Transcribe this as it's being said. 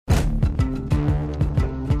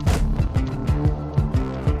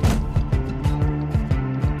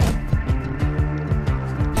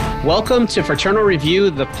Welcome to Fraternal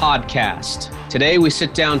Review, the podcast. Today we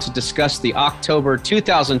sit down to discuss the October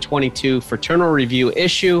 2022 Fraternal Review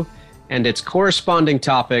issue and its corresponding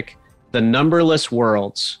topic, the numberless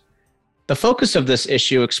worlds. The focus of this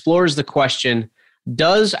issue explores the question,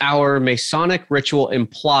 does our Masonic ritual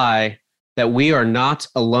imply that we are not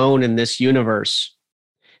alone in this universe?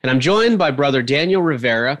 And I'm joined by Brother Daniel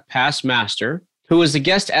Rivera, past master, who is the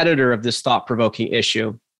guest editor of this thought-provoking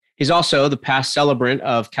issue. He's also the past celebrant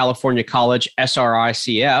of California College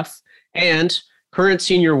SRICF and current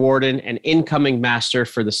senior warden and incoming master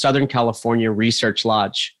for the Southern California Research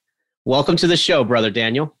Lodge. Welcome to the show, Brother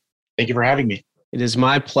Daniel. Thank you for having me. It is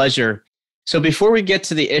my pleasure. So before we get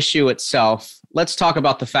to the issue itself, let's talk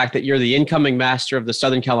about the fact that you're the incoming master of the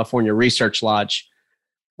Southern California Research Lodge.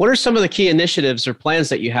 What are some of the key initiatives or plans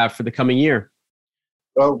that you have for the coming year?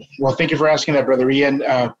 Well, thank you for asking that, Brother Ian.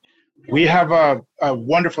 We have a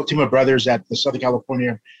wonderful team of brothers at the Southern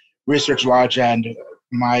California Research Lodge, and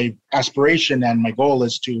my aspiration and my goal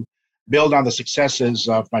is to build on the successes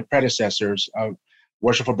of my predecessors.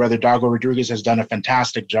 Worshipful Brother Dago Rodriguez has done a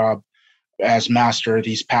fantastic job as master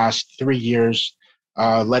these past 3 years,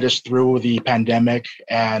 led us through the pandemic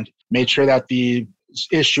and made sure that the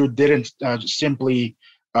issue didn't simply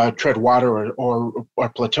tread water or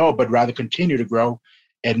plateau, but rather continue to grow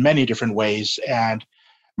in many different ways. And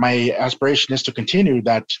my aspiration is to continue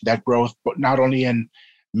that growth, but not only in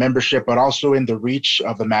membership, but also in the reach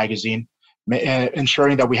of the magazine,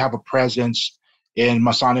 ensuring that we have a presence in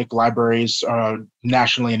Masonic libraries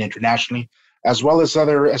nationally and internationally, as well as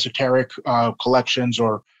other esoteric collections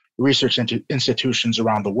or research institutions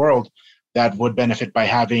around the world that would benefit by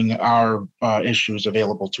having our issues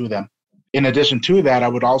available to them. In addition to that, I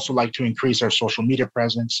would also like to increase our social media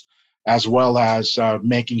presence, as well as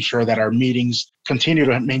making sure that our meetings continue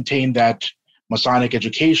to maintain that Masonic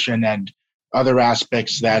education and other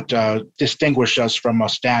aspects that distinguish us from a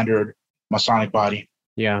standard Masonic body.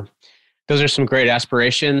 Yeah, those are some great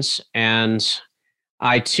aspirations. And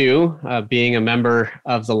I too, being a member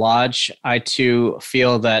of the Lodge, I too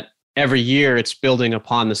feel that every year it's building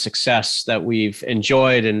upon the success that we've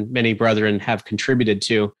enjoyed and many brethren have contributed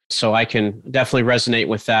to. So I can definitely resonate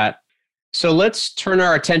with that. So let's turn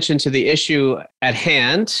our attention to the issue at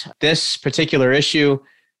hand. This particular issue,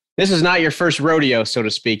 this is not your first rodeo, so to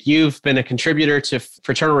speak. You've been a contributor to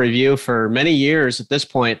Fraternal Review for many years at this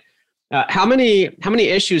point. How many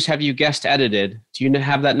issues have you guest edited? Do you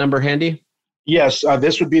have that number handy? Yes,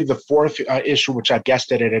 this would be the fourth issue which I've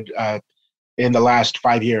guest edited in the last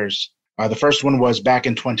 5 years. The first one was back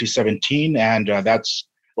in 2017, and that's,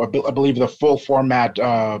 I believe, the full format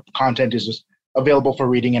content is available for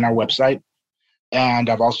reading in our website. And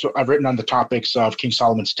I've written on the topics of King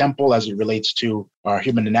Solomon's Temple as it relates to our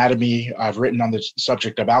human anatomy. I've written on the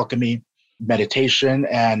subject of alchemy, meditation,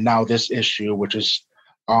 and now this issue, which is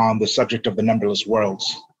on the subject of the numberless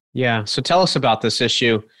worlds. Yeah. So tell us about this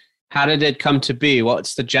issue. How did it come to be?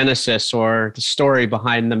 What's the genesis or the story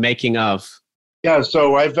behind the making of? Yeah.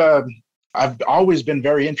 So I've always been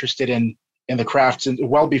very interested in the crafts, and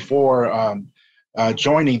well before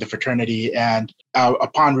joining the fraternity, and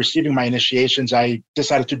upon receiving my initiations, I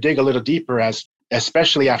decided to dig a little deeper,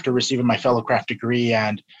 especially after receiving my fellow craft degree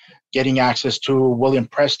and getting access to William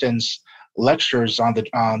Preston's lectures on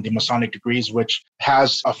the Masonic degrees, which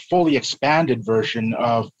has a fully expanded version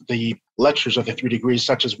of the lectures of the 3 degrees,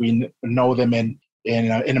 such as we know them in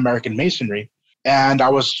American Masonry. And I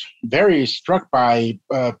was very struck by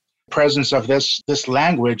presence of this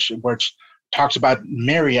language, which talks about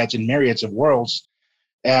myriads and myriads of worlds.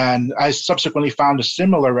 And I subsequently found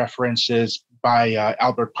similar references by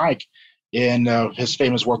Albert Pike in his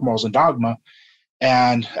famous work, Morals and Dogma.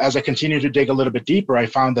 And as I continued to dig a little bit deeper, I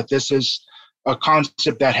found that this is a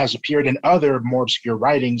concept that has appeared in other more obscure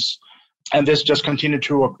writings. And this just continued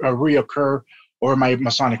to reoccur over my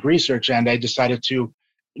Masonic research. And I decided to,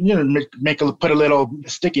 put a little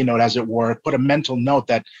sticky note, as it were, put a mental note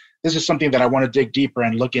that this is something that I want to dig deeper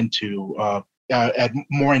and look into at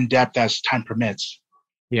more in depth as time permits.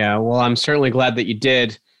 Yeah, well, I'm certainly glad that you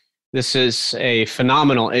did. This is a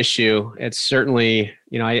phenomenal issue. It's certainly,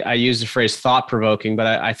 I use the phrase thought-provoking, but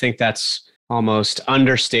I think that's almost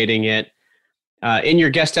understating it. In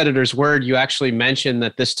your guest editor's word, you actually mentioned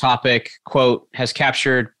that this topic, quote, has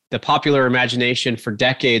captured the popular imagination for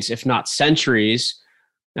decades, if not centuries,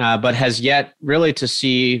 but has yet really to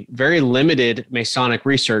see very limited Masonic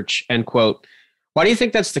research, end quote. Why do you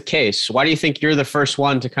think that's the case? Why do you think you're the first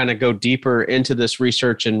one to kind of go deeper into this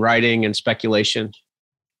research and writing and speculation?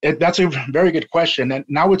 That's a very good question. And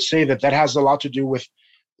I would say that has a lot to do with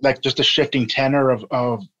just the shifting tenor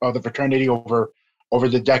of the fraternity over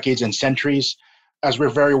the decades and centuries. as we're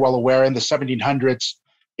very well aware, in the 1700s,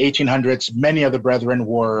 1800s, many of the brethren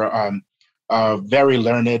were very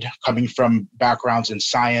learned, coming from backgrounds in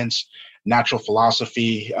science, natural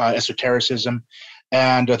philosophy, esotericism,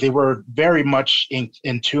 and they were very much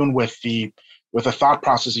in tune with the thought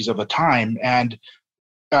processes of the time, and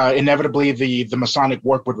inevitably the Masonic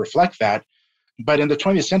work would reflect that. But in the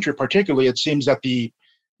 20th century, particularly, it seems that the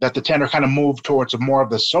tenor kind of moved towards more of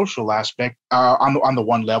the social aspect on the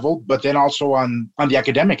one level, but then also on the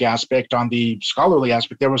academic aspect, on the scholarly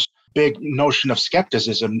aspect, there was a big notion of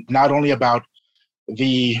skepticism, not only about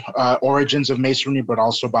the origins of Masonry, but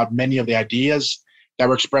also about many of the ideas that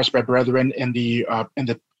were expressed by brethren in the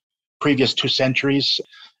previous 2 centuries.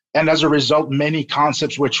 And as a result, many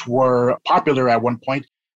concepts which were popular at one point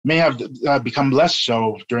may have become less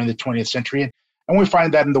so during the 20th century. And we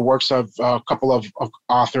find that in the works of a couple of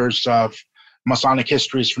authors of Masonic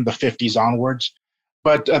histories from the 50s onwards.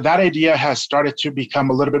 But that idea has started to become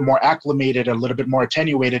a little bit more acclimated, a little bit more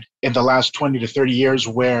attenuated in the last 20 to 30 years,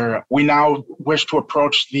 where we now wish to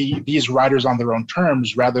approach these writers on their own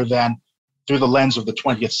terms rather than through the lens of the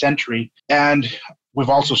 20th century. And we've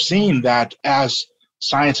also seen that as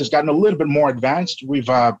science has gotten a little bit more advanced,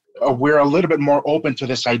 we're a little bit more open to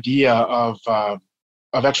this idea of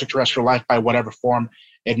extraterrestrial life by whatever form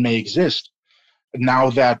it may exist. Now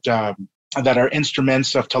that our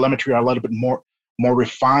instruments of telemetry are a little bit more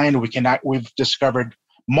refined, we've discovered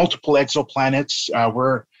multiple exoplanets.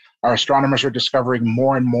 Our astronomers are discovering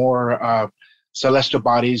more and more celestial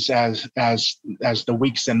bodies as the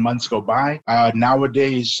weeks and months go by.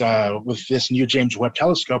 Nowadays, with this new James Webb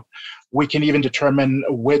Telescope, we can even determine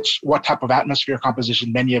what type of atmosphere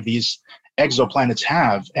composition many of these exoplanets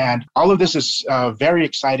have. And all of this is very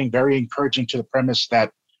exciting, very encouraging to the premise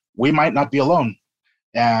that we might not be alone.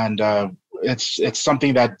 And it's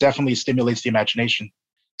something that definitely stimulates the imagination.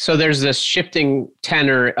 So there's this shifting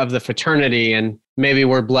tenor of the fraternity, and maybe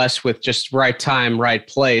we're blessed with just right time, right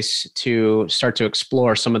place to start to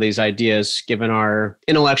explore some of these ideas, given our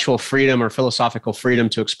intellectual freedom or philosophical freedom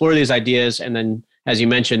to explore these ideas. And then, as you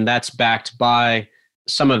mentioned, that's backed by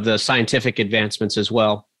some of the scientific advancements as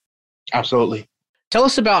well. Absolutely. Tell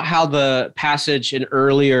us about how the passage in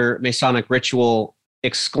earlier Masonic ritual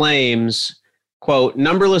exclaims, quote,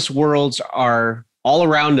 "Numberless worlds are all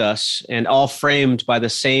around us and all framed by the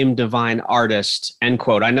same divine artist," end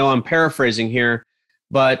quote. I know I'm paraphrasing here,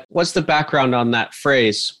 but what's the background on that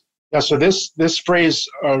phrase? Yeah, so this phrase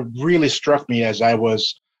really struck me as I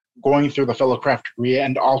was going through the fellowcraft degree,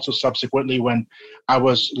 and also subsequently when I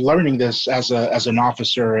was learning this as an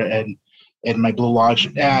officer in my Blue Lodge.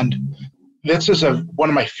 And this is one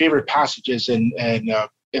of my favorite passages in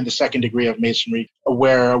the second degree of Masonry,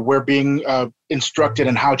 where we're being instructed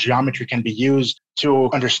in how geometry can be used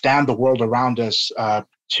to understand the world around us,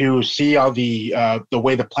 to see how the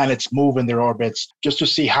way the planets move in their orbits, just to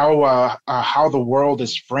see how the world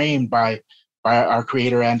is framed by our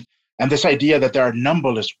Creator, and this idea that there are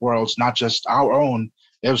numberless worlds, not just our own.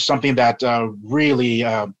 It was something that really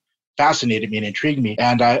fascinated me and intrigued me,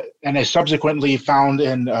 and I subsequently found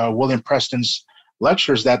in William Preston's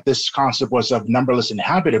lectures that this concept was of numberless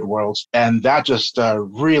inhabited worlds, and that just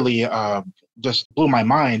really just blew my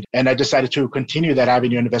mind. And I decided to continue that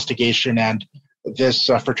avenue of investigation, and this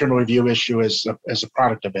fraternal review issue is a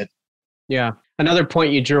product of it. Yeah. Another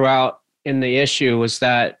point you drew out in the issue was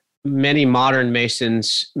that many modern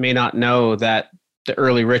Masons may not know that the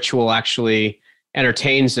early ritual actually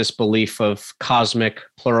entertains this belief of cosmic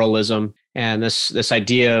pluralism and this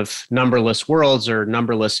idea of numberless worlds or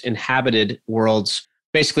numberless inhabited worlds,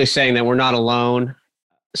 basically saying that we're not alone.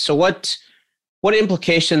 So what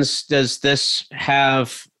implications does this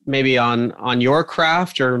have maybe on your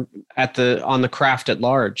craft or on the craft at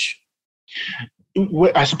large?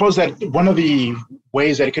 I suppose that one of the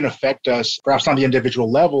ways that it can affect us, perhaps on the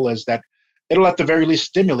individual level, is that it'll at the very least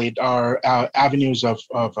stimulate our avenues of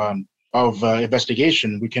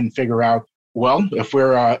investigation. We can figure out, well, if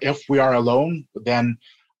we are alone, then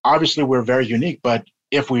obviously we're very unique. But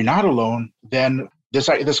if we're not alone, then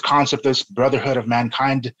this concept, this brotherhood of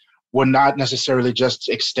mankind, would not necessarily just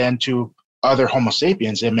extend to other Homo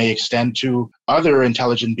sapiens. It may extend to other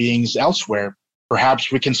intelligent beings elsewhere.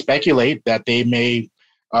 Perhaps we can speculate that they may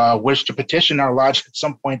wish to petition our lodge at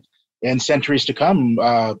some point in centuries to come,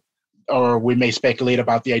 or we may speculate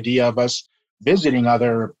about the idea of us visiting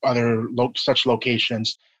other such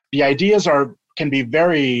locations. The ideas can be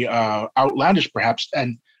very outlandish, perhaps,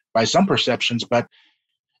 and by some perceptions, but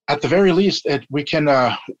at the very least, we can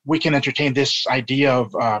entertain this idea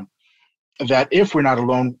of that if we're not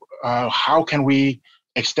alone, how can we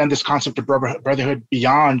extend this concept of brotherhood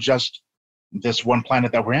beyond just this one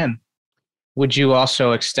planet that we're in? Would you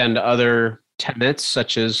also extend other tenets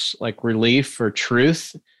such as like relief or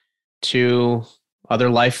truth to other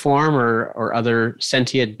life form or other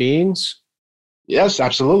sentient beings? Yes,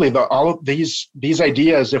 absolutely. All of these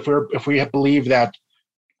ideas, if we believe that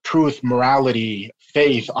truth, morality,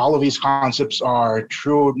 faith, all of these concepts are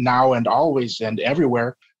true now and always and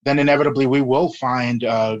everywhere, then inevitably we will find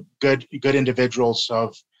good individuals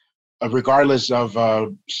regardless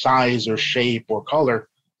of size or shape or color,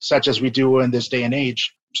 such as we do in this day and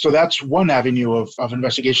age. So that's one avenue of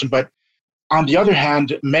investigation. But on the other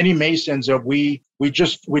hand, many Masons we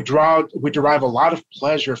derive a lot of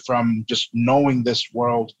pleasure from just knowing this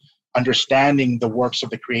world, understanding the works of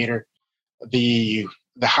the Creator, the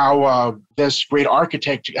how this great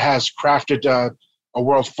architect has crafted a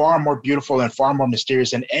world far more beautiful and far more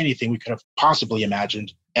mysterious than anything we could have possibly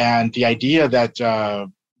imagined. And the idea that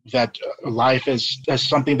life is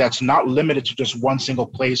something that's not limited to just one single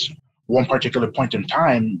place, one particular point in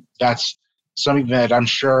time, that's something that I'm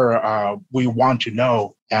sure we want to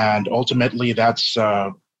know. And ultimately, that's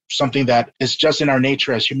something that is just in our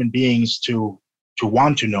nature as human beings to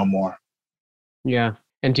want to know more. Yeah.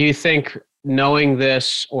 And do you think knowing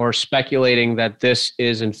this or speculating that this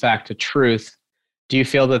is in fact a truth, do you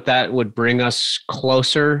feel that that would bring us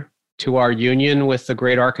closer to our union with the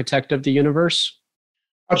great architect of the universe?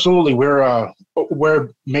 Absolutely, we're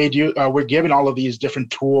given all of these different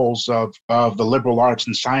tools of the liberal arts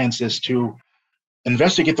and sciences to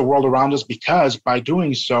investigate the world around us, because by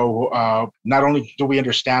doing so, not only do we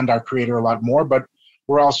understand our Creator a lot more, but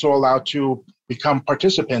we're also allowed to become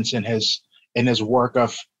participants in his work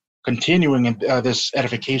of continuing this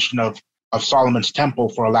edification of Solomon's Temple,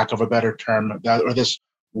 for a lack of a better term, or this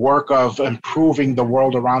work of improving the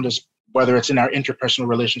world around us, whether it's in our interpersonal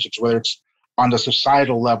relationships, whether it's on the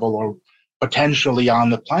societal level, or potentially on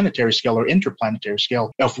the planetary scale or interplanetary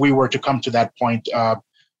scale, if we were to come to that point,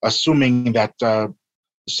 assuming that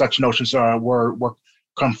such notions were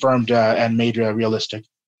confirmed and made realistic.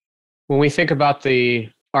 When we think about the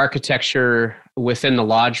architecture within the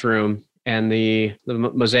lodge room and the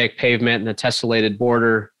mosaic pavement and the tessellated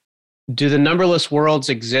border, do the numberless worlds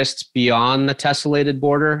exist beyond the tessellated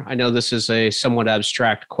border? I know this is a somewhat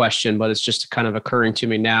abstract question, but it's just kind of occurring to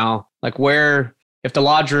me now. Like, where, if the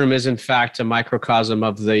lodge room is in fact a microcosm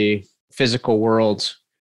of the physical world,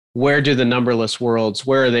 where do the numberless worlds,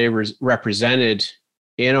 where are they represented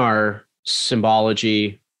in our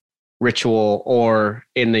symbology, ritual, or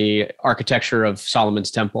in the architecture of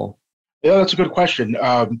Solomon's Temple? Yeah, that's a good question.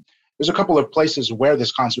 There's a couple of places where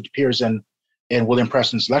this concept appears in William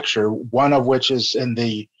Preston's lecture, one of which is in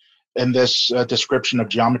this description of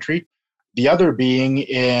geometry, the other being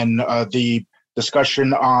in the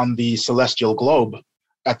discussion on the celestial globe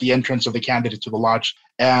at the entrance of the candidate to the lodge.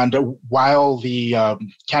 And while the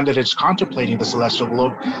candidate is contemplating the celestial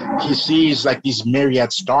globe, he sees like these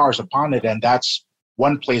myriad stars upon it, and that's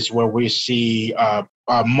one place where we see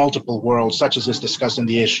multiple worlds, such as is discussed in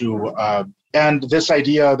the issue. And this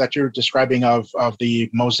idea that you're describing of the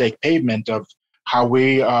mosaic pavement, of how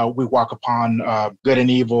we walk upon good and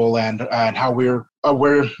evil, and how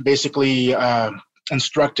we're basically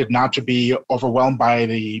instructed not to be overwhelmed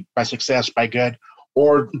by success, by good,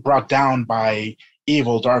 or brought down by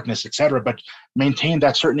evil, darkness, etc., but maintain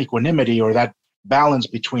that certain equanimity or that balance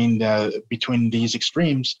between these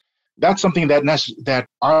extremes. That's something that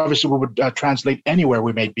obviously we would translate anywhere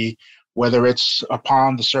we may be, whether it's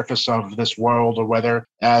upon the surface of this world, or whether,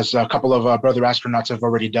 as a couple of brother astronauts have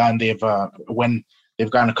already done, when they've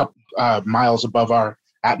gone a couple miles above our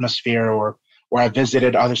atmosphere, or have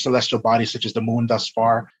visited other celestial bodies such as the moon thus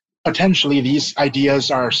far. Potentially, these ideas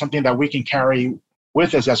are something that we can carry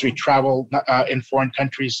with us as we travel in foreign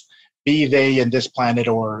countries, be they in this planet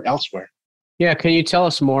or elsewhere. Yeah, can you tell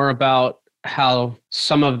us more about how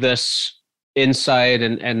some of this insight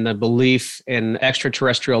and the belief in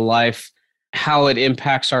extraterrestrial life, how it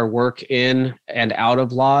impacts our work in and out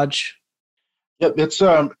of lodge? Yeah, it's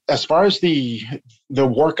as far as the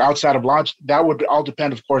work outside of lodge, that would all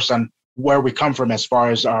depend, of course, on where we come from. As far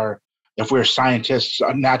as if we're scientists,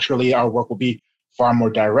 naturally our work will be far more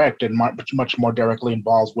direct and much more directly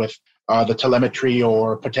involved with the telemetry,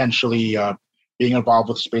 or potentially being involved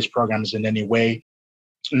with space programs in any way.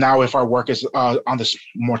 Now, if our work is on this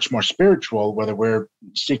much more spiritual, whether we're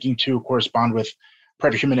seeking to correspond with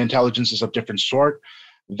preterhuman intelligences of different sort,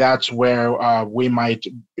 that's where we might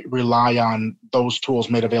rely on those tools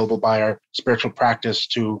made available by our spiritual practice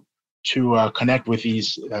to connect with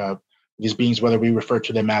these beings, whether we refer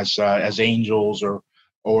to them as angels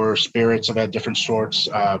or spirits of different sorts.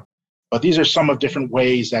 But these are some of different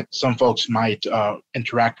ways that some folks might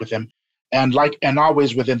interact with them. and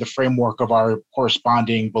always within the framework of our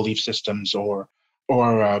corresponding belief systems or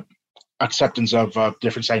acceptance of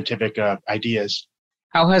different scientific ideas.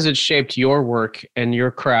 How has it shaped your work and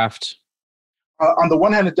your craft? On the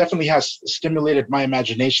one hand, it definitely has stimulated my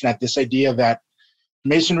imagination at this idea that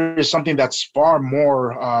Masonry is something that's far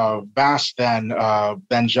more vast than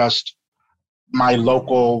just my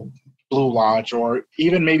local Blue Lodge, or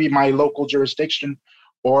even maybe my local jurisdiction,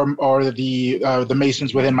 or the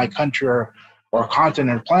Masons within my country or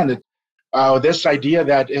continent or planet. This idea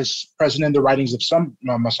that is present in the writings of some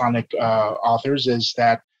Masonic authors is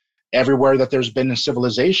that everywhere that there's been a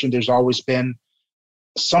civilization, there's always been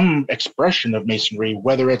some expression of Masonry,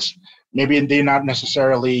 whether it's maybe they're not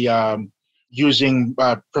necessarily using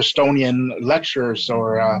Prestonian lectures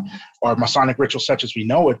or Masonic rituals such as we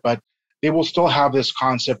know it, but they will still have this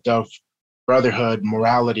concept of brotherhood,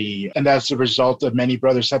 morality, and as a result of many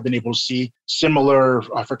brothers have been able to see similar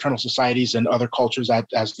fraternal societies in other cultures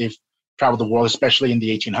as they've traveled the world, especially in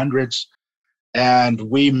the 1800s. And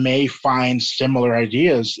we may find similar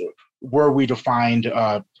ideas were we to find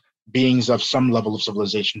beings of some level of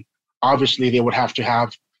civilization. Obviously, they would have to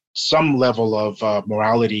have some level of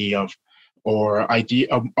morality or idea,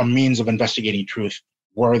 a means of investigating truth,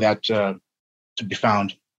 were that to be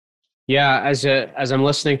found. Yeah, as I'm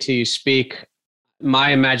listening to you speak,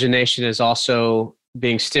 my imagination is also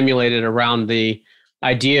being stimulated around the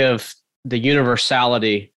idea of the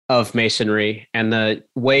universality of Masonry and the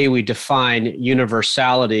way we define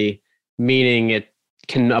universality, meaning it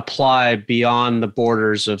can apply beyond the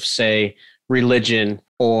borders of, say, religion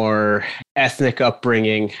or ethnic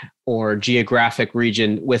upbringing or geographic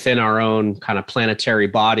region within our own kind of planetary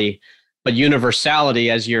body. But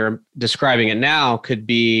universality, as you're describing it now, could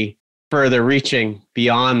be further reaching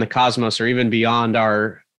beyond the cosmos or even beyond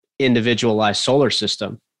our individualized solar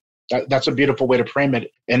system. That's a beautiful way to frame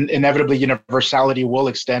it. And inevitably, universality will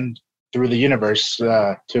extend through the universe,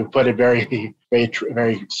 to put it very, very,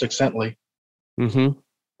 very succinctly. Mm-hmm.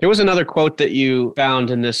 There was another quote that you found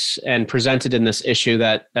in this and presented in this issue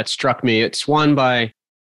that struck me. It's one by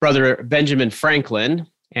Brother Benjamin Franklin,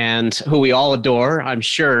 and who we all adore, I'm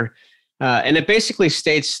sure. And it basically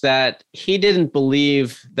states that he didn't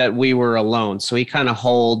believe that we were alone. So he kind of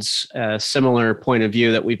holds a similar point of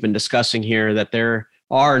view that we've been discussing here, that there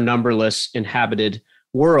are numberless inhabited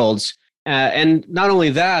worlds. And not only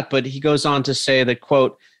that, but he goes on to say that,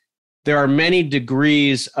 quote, there are many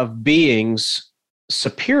degrees of beings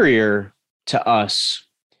superior to us.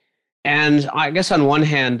 And I guess on one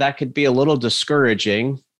hand, that could be a little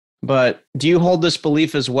discouraging. But do you hold this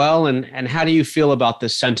belief as well? And how do you feel about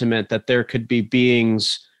this sentiment that there could be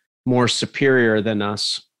beings more superior than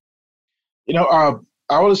us? I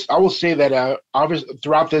will say that obviously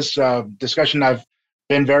throughout this discussion, I've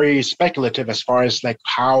been very speculative as far as like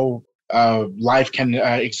how life can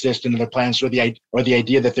exist in other planets, or the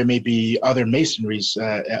idea that there may be other masonries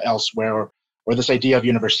elsewhere, or this idea of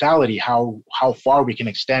universality, how far we can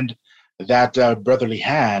extend that brotherly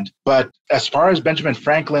hand. But as far as Benjamin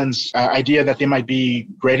Franklin's idea that they might be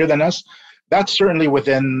greater than us, that's certainly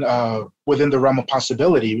within the realm of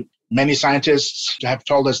possibility. Many scientists have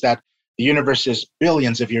told us that the universe is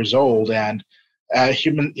billions of years old, and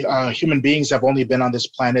human beings have only been on this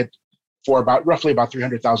planet for roughly about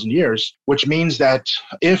 300,000 years, which means that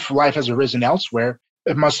if life has arisen elsewhere,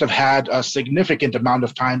 it must have had a significant amount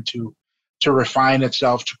of time to refine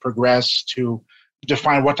itself, to progress, to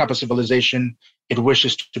define what type of civilization it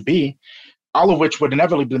wishes to be, all of which would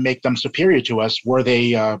inevitably make them superior to us, were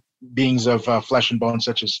they beings of flesh and bone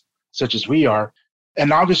such as we are.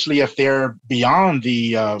 And obviously, if they're beyond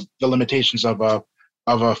the limitations of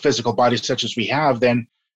a physical body such as we have, then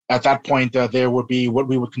at that point there would be what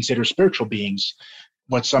we would consider spiritual beings,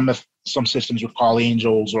 what some systems would call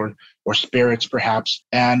angels or spirits, perhaps.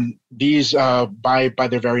 And these, by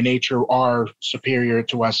their very nature, are superior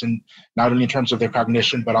to us, and not only in terms of their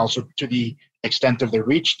cognition, but also to the extent of their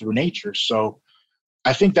reach through nature. So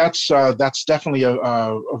I think that's definitely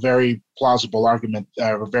a very plausible argument,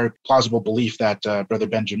 a very plausible belief that Brother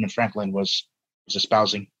Benjamin Franklin was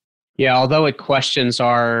espousing. Yeah, although it questions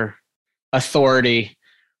our authority,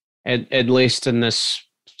 at least in this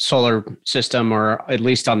solar system, or at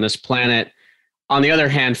least on this planet. On the other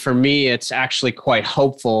hand, for me, it's actually quite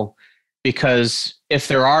hopeful, because if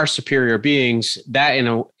there are superior beings, that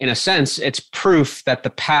in a sense, it's proof that the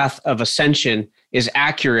path of ascension is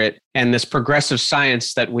accurate, and this progressive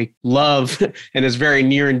science that we love and is very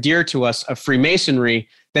near and dear to us of Freemasonry,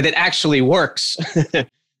 that it actually works.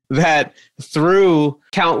 That through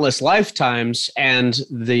countless lifetimes and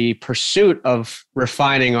the pursuit of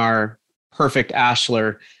refining our perfect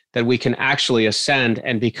ashlar, that we can actually ascend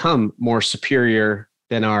and become more superior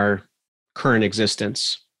than our current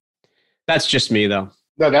existence. That's just me, though.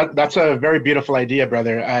 No, that's a very beautiful idea,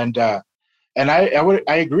 brother. And I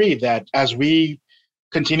agree that as we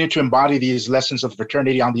continue to embody these lessons of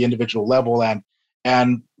fraternity on the individual level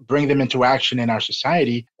and bring them into action in our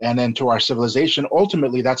society and into our civilization,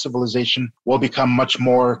 ultimately that civilization will become much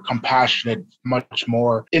more compassionate, much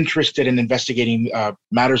more interested in investigating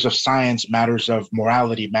matters of science, matters of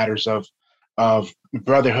morality, matters of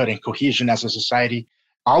brotherhood and cohesion as a society,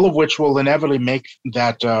 all of which will inevitably make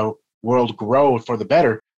that world grow for the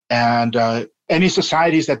better. And any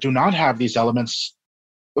societies that do not have these elements,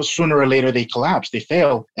 sooner or later they collapse, they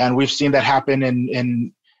fail. And we've seen that happen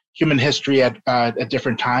in human history at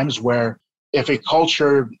different times, where if a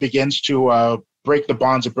culture begins to break the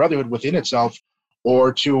bonds of brotherhood within itself,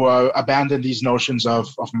 or to abandon these notions of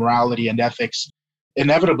morality and ethics,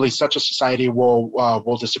 inevitably such a society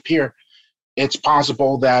will disappear. It's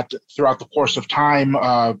possible that throughout the course of time,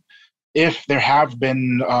 if there have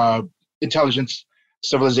been intelligent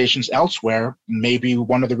civilizations elsewhere, maybe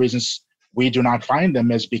one of the reasons we do not find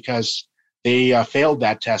them is because they failed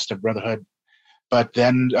that test of brotherhood. But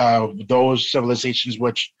then those civilizations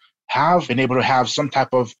which have been able to have some type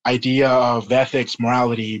of idea of ethics,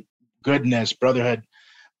 morality, goodness, brotherhood,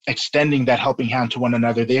 extending that helping hand to one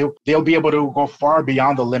another, they'll be able to go far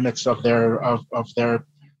beyond the limits of their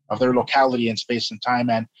locality in space and time,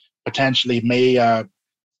 and potentially may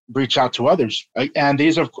reach out to others. And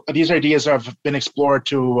these ideas have been explored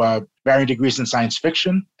to varying degrees in science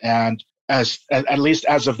fiction. And at least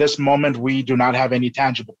as of this moment, we do not have any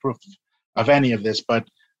tangible proof of any of this. But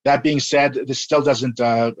that being said, this still doesn't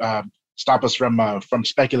stop us from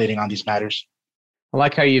speculating on these matters. I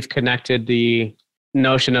like how you've connected the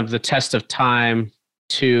notion of the test of time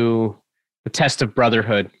to the test of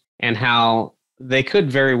brotherhood, and how they could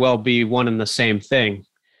very well be one and the same thing.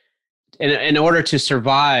 In order to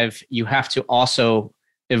survive, you have to also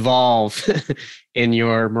evolve in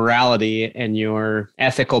your morality and your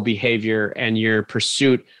ethical behavior and your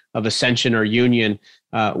pursuit of ascension or union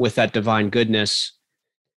with that divine goodness.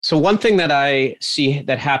 So one thing that I see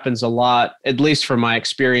that happens a lot, at least from my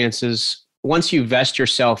experiences, once you vest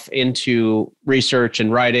yourself into research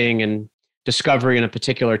and writing and discovery in a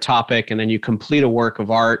particular topic, and then you complete a work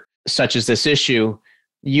of art such as this issue,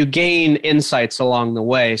 you gain insights along the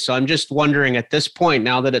way. So I'm just wondering at this point,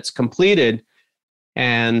 now that it's completed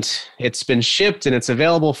and it's been shipped and it's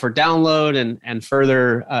available for download and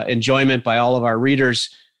further enjoyment by all of our readers,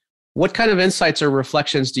 what kind of insights or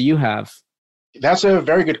reflections do you have? That's a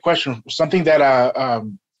very good question. Something that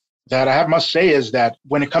I must say is that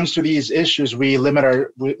when it comes to these issues, we're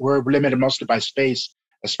limited mostly by space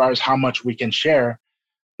as far as how much we can share.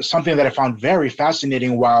 Something that I found very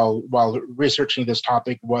fascinating while researching this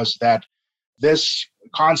topic was that this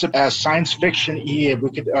concept, as science fiction, we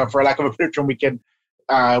could, for lack of a better term, we can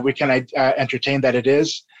entertain that it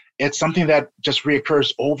is. It's something that just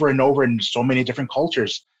reoccurs over and over in so many different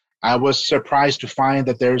cultures. I was surprised to find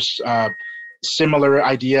that there's similar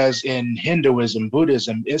ideas in Hinduism,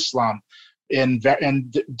 Buddhism, Islam, in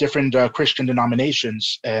different Christian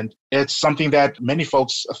denominations, and it's something that many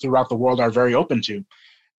folks throughout the world are very open to.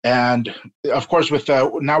 And of course, with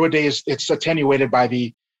nowadays, it's attenuated by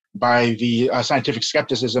the scientific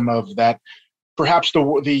skepticism of that perhaps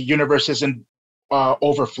the universe isn't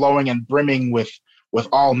overflowing and brimming with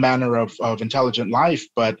all manner of intelligent life,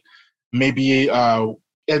 but maybe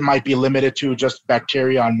it might be limited to just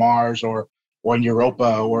bacteria on Mars or in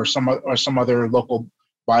Europa or some other local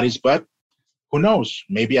bodies. But who knows?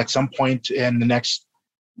 Maybe at some point in the next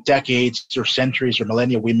decades or centuries or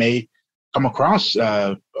millennia, we may come across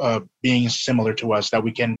beings similar to us that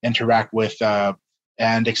we can interact with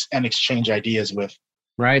and exchange ideas with.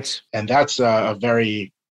 Right. And that's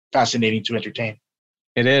very fascinating to entertain.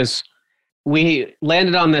 It is. We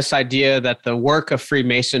landed on this idea that the work of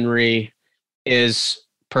Freemasonry is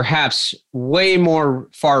perhaps way more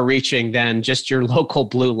far-reaching than just your local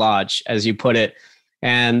Blue Lodge, as you put it.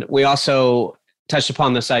 And we also touched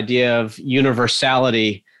upon this idea of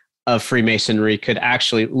universality of Freemasonry could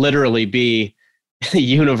actually literally be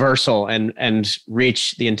universal and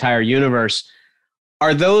reach the entire universe.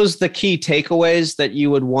 Are those the key takeaways that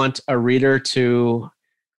you would want a reader to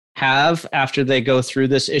have after they go through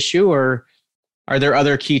this issue, or are there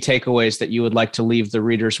other key takeaways that you would like to leave the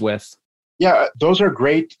readers with? Yeah, those are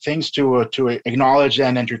great things to acknowledge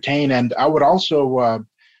and entertain. And I would also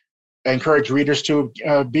encourage readers to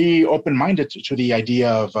be open-minded to the idea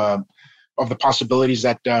of the possibilities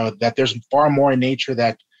that there's far more in nature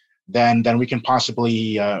than we can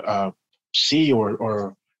possibly see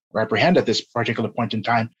or apprehend at this particular point in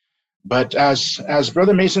time. But as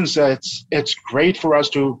Brother Mason said, it's great for us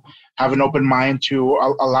to have an open mind, to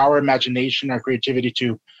allow our imagination, our creativity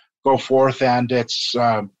to go forth, and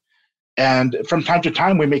and from time to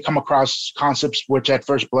time we may come across concepts which at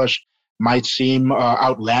first blush might seem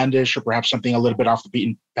outlandish or perhaps something a little bit off the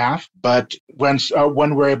beaten path. But when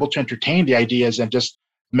we're able to entertain the ideas and just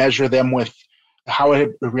measure them with how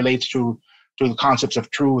it relates to the concepts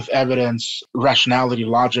of truth, evidence, rationality,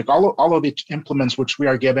 logic, all of the implements which we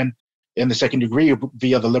are given in the second degree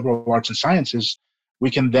via the liberal arts and sciences,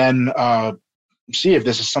 we can then see if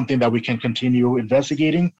this is something that we can continue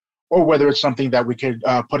investigating, or whether it's something that we could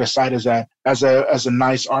put aside as a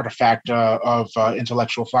nice artifact of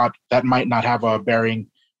intellectual thought that might not have a bearing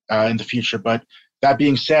in the future. But that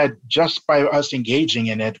being said, just by us engaging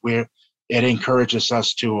in it, it encourages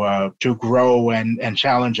us to grow and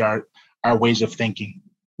challenge our ways of thinking.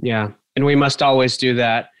 Yeah, and we must always do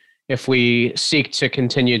that if we seek to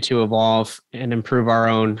continue to evolve and improve our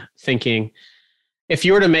own thinking. If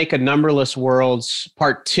you were to make a Numberless Worlds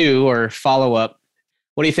Part 2 or follow-up,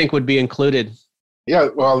 what do you think would be included? Yeah,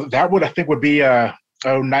 well, that would be a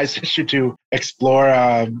nice issue to explore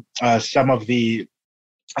some of these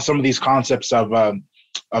concepts of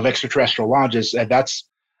extraterrestrial lodges, and that's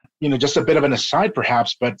just a bit of an aside,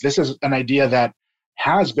 perhaps. But this is an idea that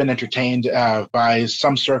has been entertained by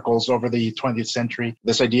some circles over the 20th century.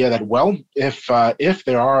 This idea that, well, if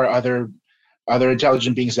there are other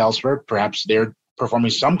intelligent beings elsewhere, perhaps they're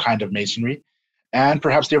performing some kind of masonry, and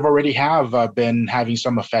perhaps they've already been having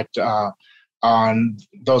some effect on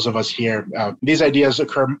those of us here. These ideas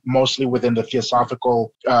occur mostly within the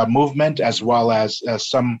theosophical movement, as well as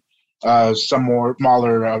some more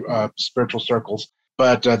smaller spiritual circles.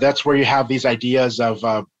 But that's where you have these ideas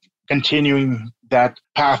of continuing that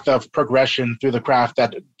path of progression through the craft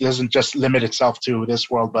that doesn't just limit itself to this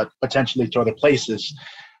world, but potentially to other places.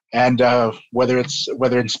 And whether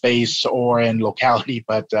in space or in locality,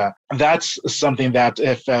 but that's something that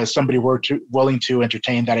if somebody were willing to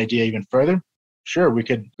entertain that idea even further, sure, we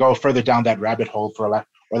could go further down that rabbit hole or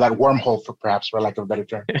that wormhole, for lack of a better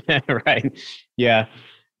term. Right. Yeah.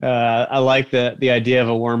 I like the idea of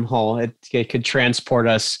a wormhole. It could transport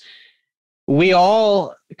us. We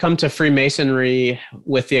all come to Freemasonry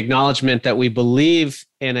with the acknowledgement that we believe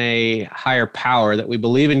in a higher power, that we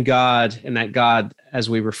believe in God, and that God, as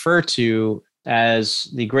we refer to as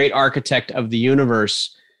the great architect of the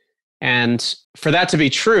universe. And for that to be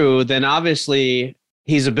true, then obviously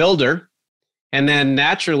he's a builder. And then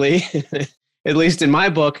naturally, at least in my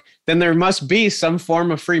book, then there must be some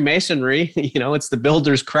form of Freemasonry. It's the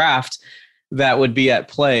builder's craft that would be at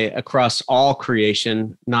play across all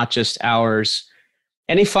creation, not just ours.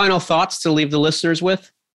 Any final thoughts to leave the listeners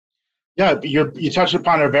with? Yeah, you touched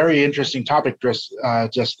upon a very interesting topic just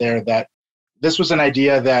there, that this was an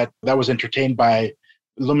idea that was entertained by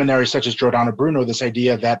luminaries such as Giordano Bruno, this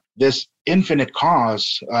idea that this infinite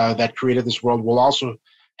cause that created this world will also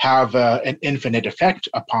have an infinite effect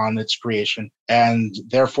upon its creation. And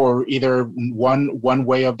therefore, either one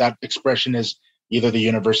way of that expression is either the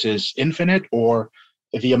universe is infinite or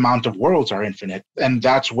the amount of worlds are infinite. And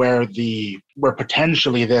that's where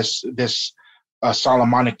potentially this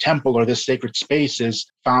Solomonic temple or this sacred space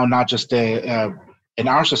is found, not just in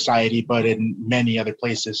our society, but in many other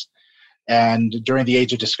places. And during the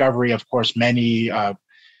Age of Discovery, of course, many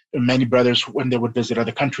brothers, when they would visit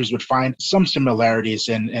other countries, would find some similarities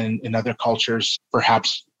in other cultures.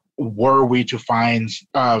 Perhaps were we to find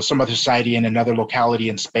some other society in another locality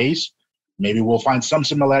in space, maybe we'll find some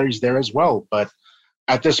similarities there as well. But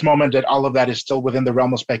at this moment, all of that is still within the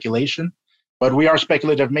realm of speculation. But we are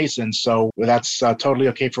speculative Masons, so that's totally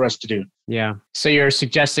okay for us to do. Yeah. So you're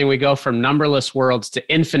suggesting we go from numberless worlds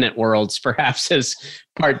to infinite worlds, perhaps, as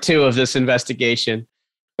part 2 of this investigation.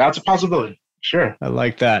 That's a possibility. Sure. I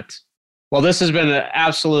like that. Well, this has been an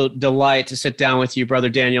absolute delight to sit down with you, Brother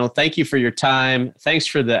Daniel. Thank you for your time. Thanks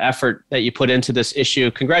for the effort that you put into this issue.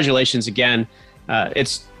 Congratulations again.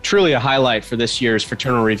 It's truly a highlight for this year's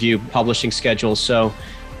Fraternal Review publishing schedule. So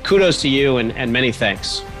kudos to you and many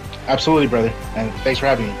thanks. Absolutely, brother. And thanks for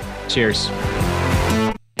having me. Cheers.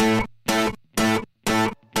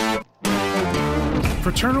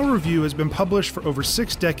 Fraternal Review has been published for over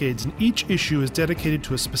 6 decades, and each issue is dedicated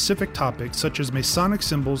to a specific topic, such as Masonic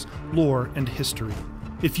symbols, lore, and history.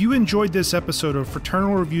 If you enjoyed this episode of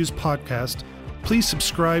Fraternal Review's podcast, please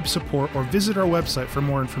subscribe, support, or visit our website for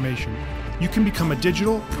more information. You can become a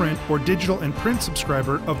digital, print, or digital and print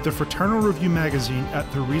subscriber of the Fraternal Review magazine at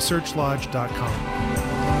theresearchlodge.com.